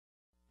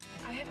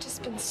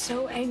just been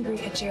so angry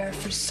at JR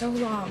for so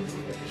long.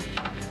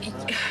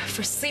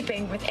 For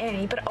sleeping with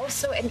Annie, but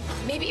also, and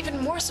maybe even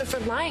more so, for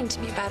lying to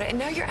me about it. And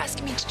now you're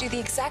asking me to do the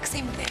exact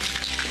same thing.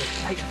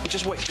 Hey,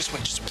 just wait.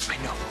 I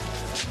know.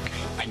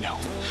 Okay, I know.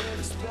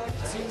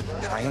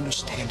 And I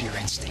understand your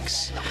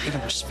instincts. I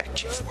even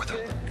respect you for them.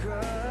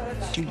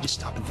 But you need to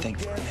stop and think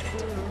for a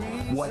minute.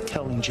 What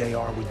telling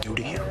JR would do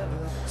to you?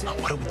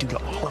 What it would do to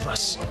all of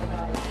us?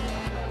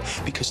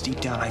 Because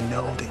deep down, I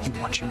know that you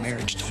want your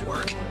marriage to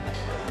work.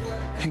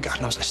 And God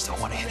knows I still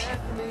want Annie.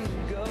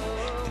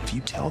 And if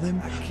you tell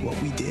them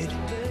what we did,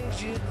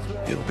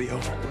 it'll be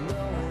over.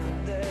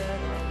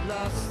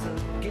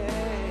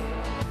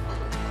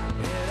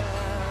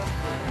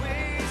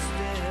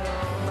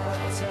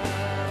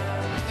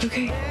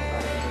 Okay.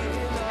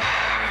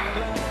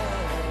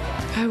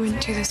 I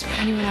wouldn't do this for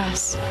anyone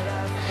else.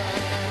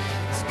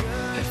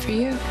 But for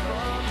you.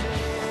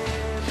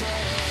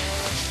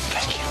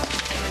 Thank you.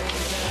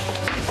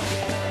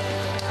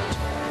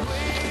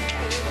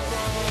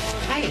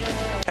 Hi.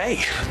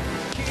 Hey.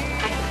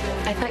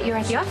 I thought you were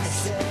at the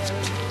office.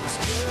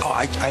 Oh,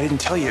 I didn't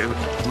tell you.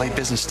 Late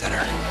business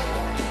dinner.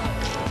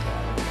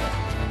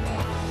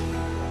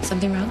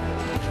 Something wrong?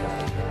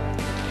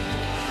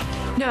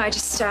 No, I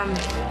just,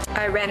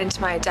 I ran into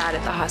my dad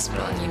at the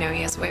hospital, and you know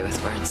he has a way with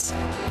words.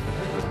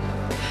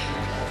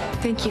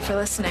 Thank you for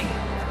listening.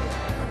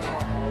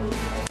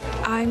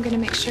 I'm gonna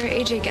make sure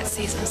AJ gets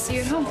these. I'll see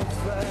you at home.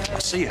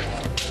 I'll see you.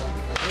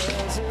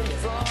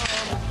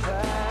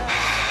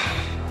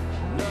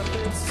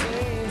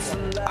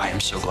 I am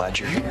so glad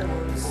you're here.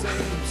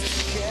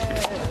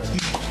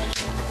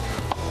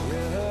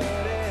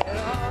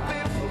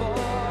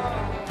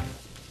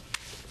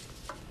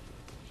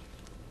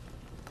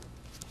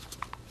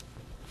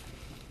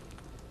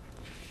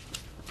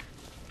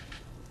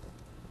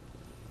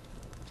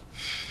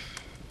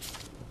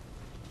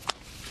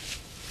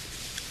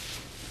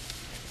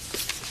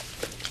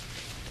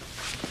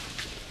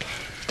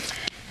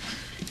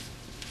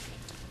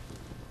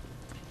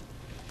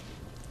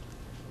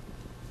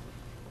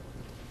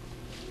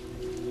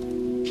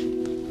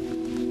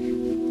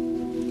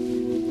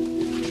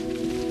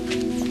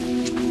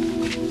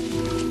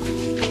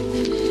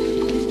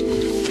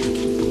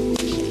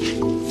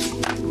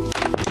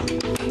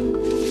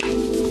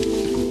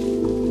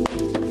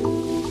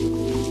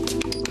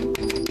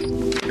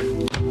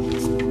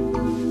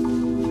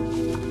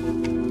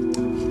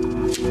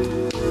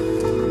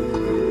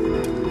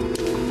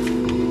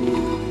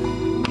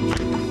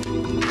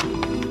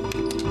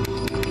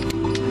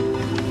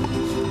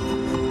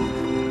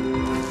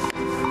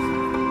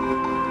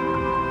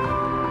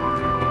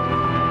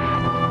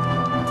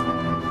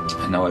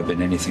 I've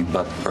been anything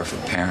but the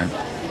perfect parent.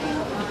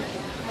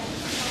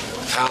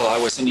 Hell, I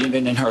wasn't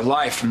even in her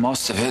life for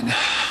most of it.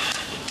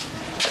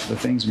 The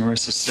things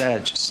Marissa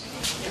said just...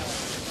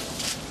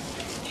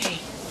 Hey.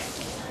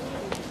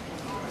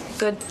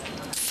 Good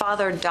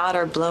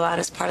father-daughter blowout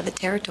is part of the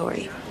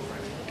territory.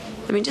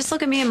 I mean, just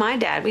look at me and my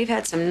dad. We've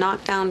had some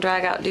knockdown,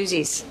 drag-out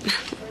doozies.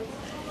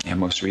 Yeah,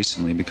 most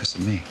recently because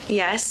of me.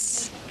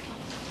 Yes,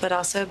 but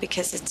also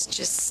because it's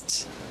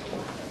just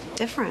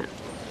different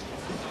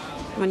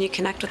when you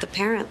connect with a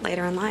parent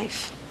later in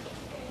life.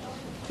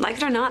 Like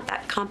it or not,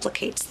 that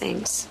complicates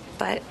things,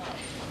 but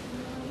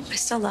I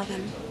still love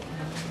him.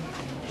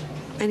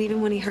 And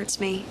even when he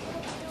hurts me,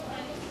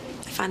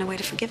 I find a way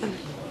to forgive him.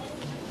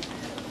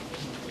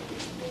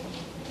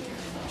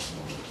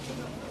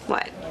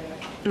 What?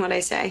 What'd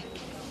I say?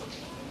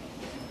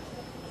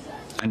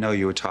 I know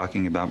you were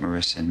talking about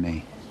Marissa and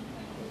me.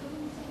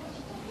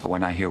 But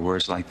when I hear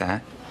words like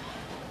that,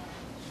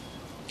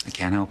 I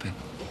can't help it.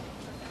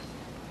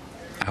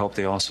 I hope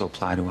they also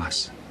apply to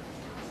us.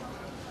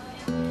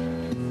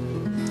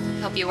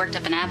 Hope you worked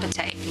up an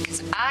appetite,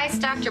 because I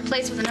stocked your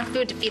place with enough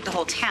food to feed the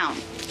whole town.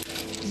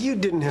 You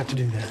didn't have to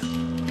do that.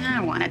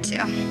 I wanted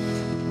to.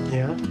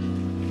 Yeah?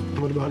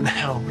 What about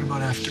now? What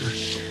about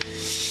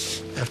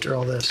after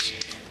all this?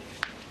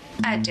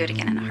 I'd do it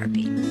again in a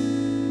heartbeat.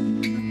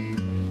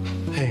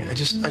 Hey, I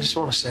just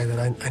want to say that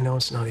I know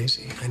it's not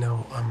easy. I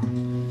know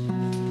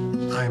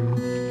I'm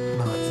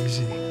not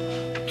easy.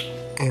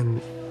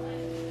 And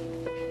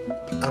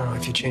I don't know,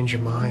 if you change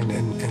your mind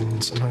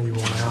and somehow you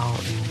want out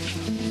and...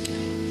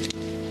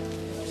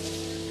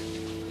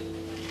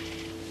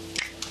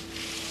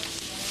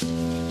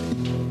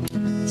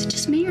 Is it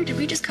just me, or did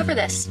we just cover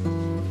this?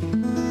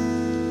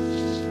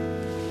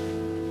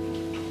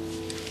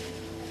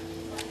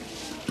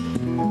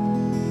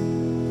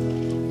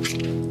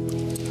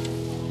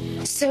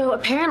 So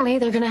apparently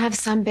they're gonna have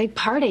some big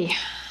party.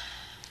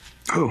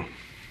 Who?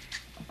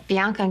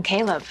 Bianca and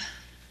Caleb.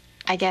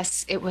 I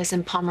guess it was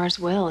in Palmer's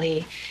will.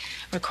 He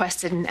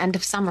requested an end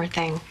of summer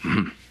thing.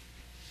 Mm-hmm.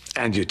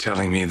 And you're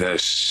telling me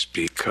this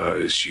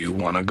because you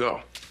want to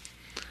go?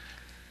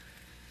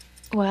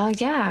 Well,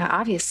 yeah,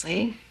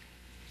 obviously.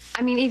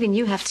 I mean, even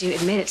you have to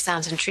admit it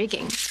sounds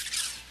intriguing.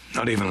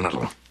 Not even a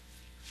little.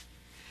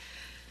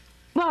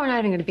 Well, we're not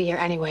even going to be here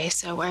anyway,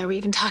 so why are we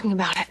even talking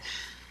about it?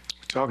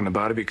 We're talking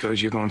about it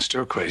because you're going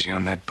stir crazy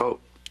on that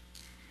boat.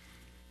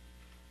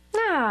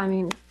 No, I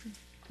mean,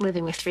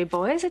 living with 3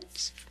 boys,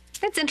 it's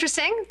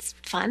interesting. It's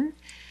fun.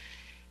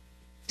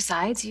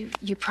 Besides,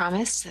 you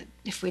promised that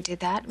if we did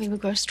that, we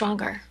would grow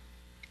stronger.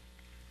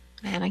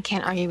 And I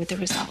can't argue with the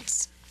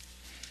results.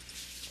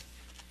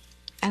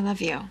 I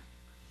love you.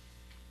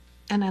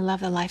 And I love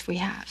the life we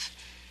have.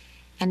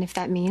 And if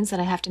that means that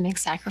I have to make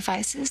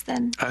sacrifices,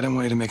 then... I don't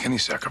want you to make any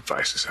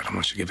sacrifices. I don't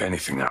want you to give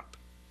anything up.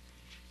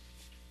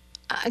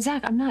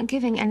 Zach, I'm not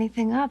giving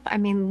anything up. I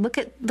mean, look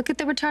at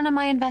the return on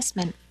my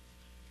investment.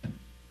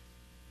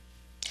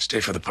 Stay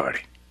for the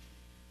party.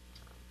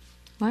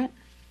 What?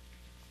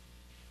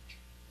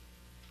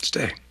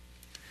 Stay.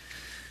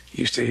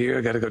 You stay here.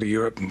 I got to go to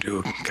Europe and do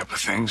a couple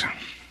of things.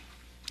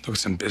 Look at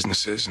some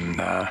businesses,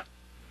 and I'll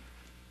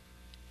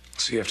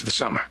see you after the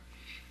summer.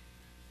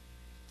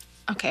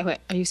 Okay, wait,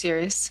 are you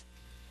serious?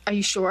 Are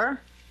you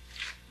sure?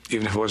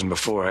 Even if it wasn't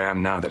before, I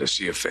am now that I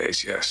see your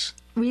face, yes.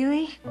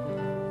 Really?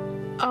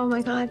 Oh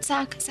my God,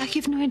 Zach,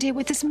 you have no idea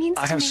what this means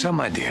to me. I have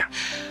some idea.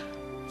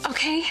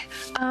 Okay,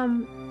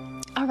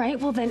 all right,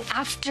 well then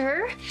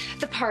after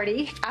the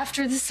party,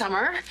 after the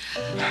summer,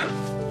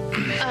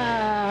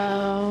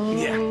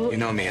 Yeah, you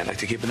know me, I like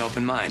to keep an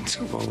open mind,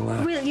 so we'll,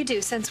 Really, you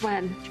do, since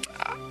when?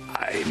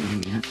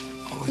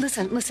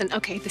 Listen,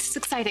 okay, this is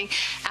exciting.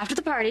 After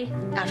the party,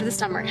 after the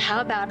summer,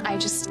 how about I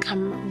just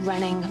come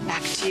running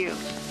back to you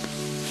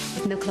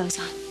with no clothes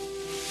on?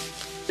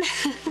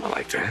 I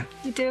like that.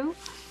 You do?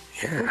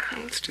 Yeah,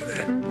 okay. Let's do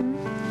that. I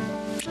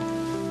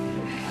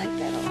like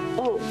that.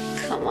 Oh,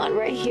 come on,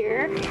 right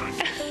here.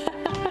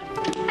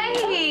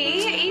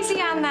 Hey,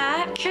 easy on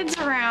that. Kids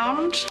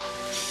around.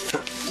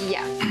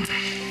 Yeah.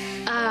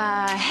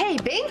 Hey,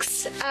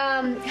 Binks.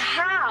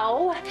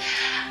 How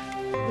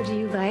would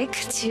you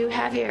like to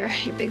have your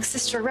big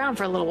sister around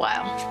for a little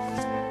while?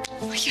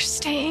 You're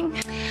staying?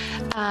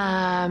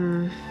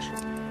 Not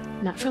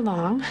for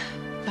long,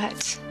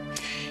 but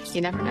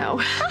you never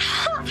know.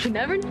 You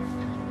never know.